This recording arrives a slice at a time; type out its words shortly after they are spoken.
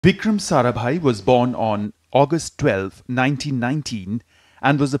Vikram Sarabhai was born on August 12, 1919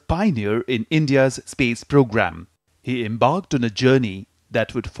 and was a pioneer in India's space program. He embarked on a journey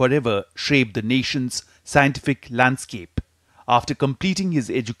that would forever shape the nation's scientific landscape. After completing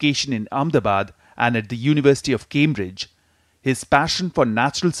his education in Ahmedabad and at the University of Cambridge, his passion for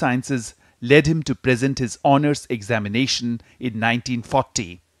natural sciences led him to present his honours examination in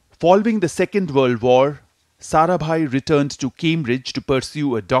 1940. Following the Second World War, Sarabhai returned to Cambridge to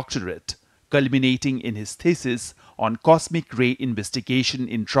pursue a doctorate, culminating in his thesis on cosmic ray investigation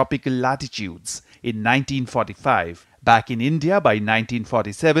in tropical latitudes in 1945. Back in India by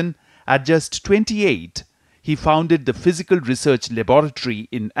 1947, at just 28, he founded the Physical Research Laboratory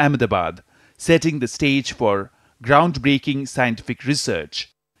in Ahmedabad, setting the stage for groundbreaking scientific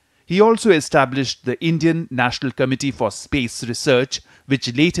research. He also established the Indian National Committee for Space Research,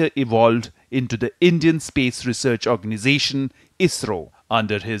 which later evolved into the Indian Space Research Organisation, ISRO.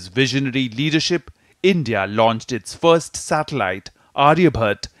 Under his visionary leadership, India launched its first satellite,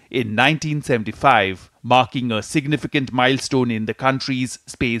 Aryabhat, in 1975, marking a significant milestone in the country's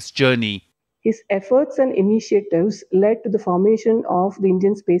space journey. His efforts and initiatives led to the formation of the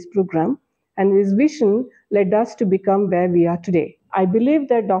Indian space program, and his vision led us to become where we are today. I believe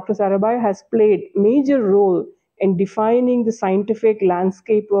that Dr. Sarabhai has played a major role in defining the scientific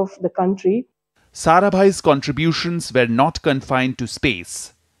landscape of the country. Sarabhai's contributions were not confined to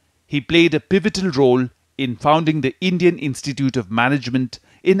space. He played a pivotal role in founding the Indian Institute of Management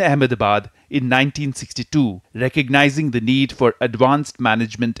in Ahmedabad in 1962, recognizing the need for advanced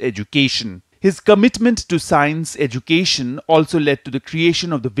management education. His commitment to science education also led to the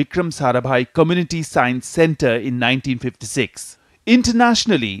creation of the Vikram Sarabhai Community Science Centre in 1956.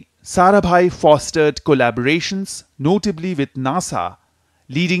 Internationally, Sarabhai fostered collaborations, notably with NASA,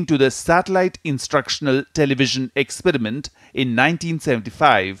 leading to the Satellite Instructional Television Experiment in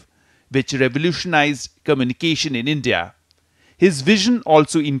 1975, which revolutionized communication in India. His vision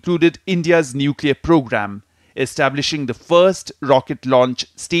also included India's nuclear program, establishing the first rocket launch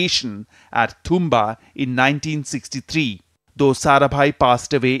station at Thumba in 1963. Though Sarabhai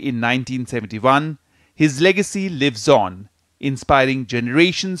passed away in 1971, his legacy lives on, inspiring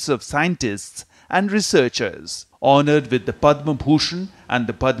generations of scientists and researchers. Honored with the Padma Bhushan and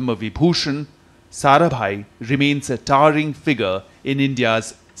the Padma Vibhushan, Sarabhai remains a towering figure in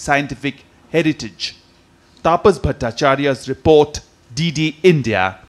India's scientific heritage. Tapas Bhattacharya's report, DD India.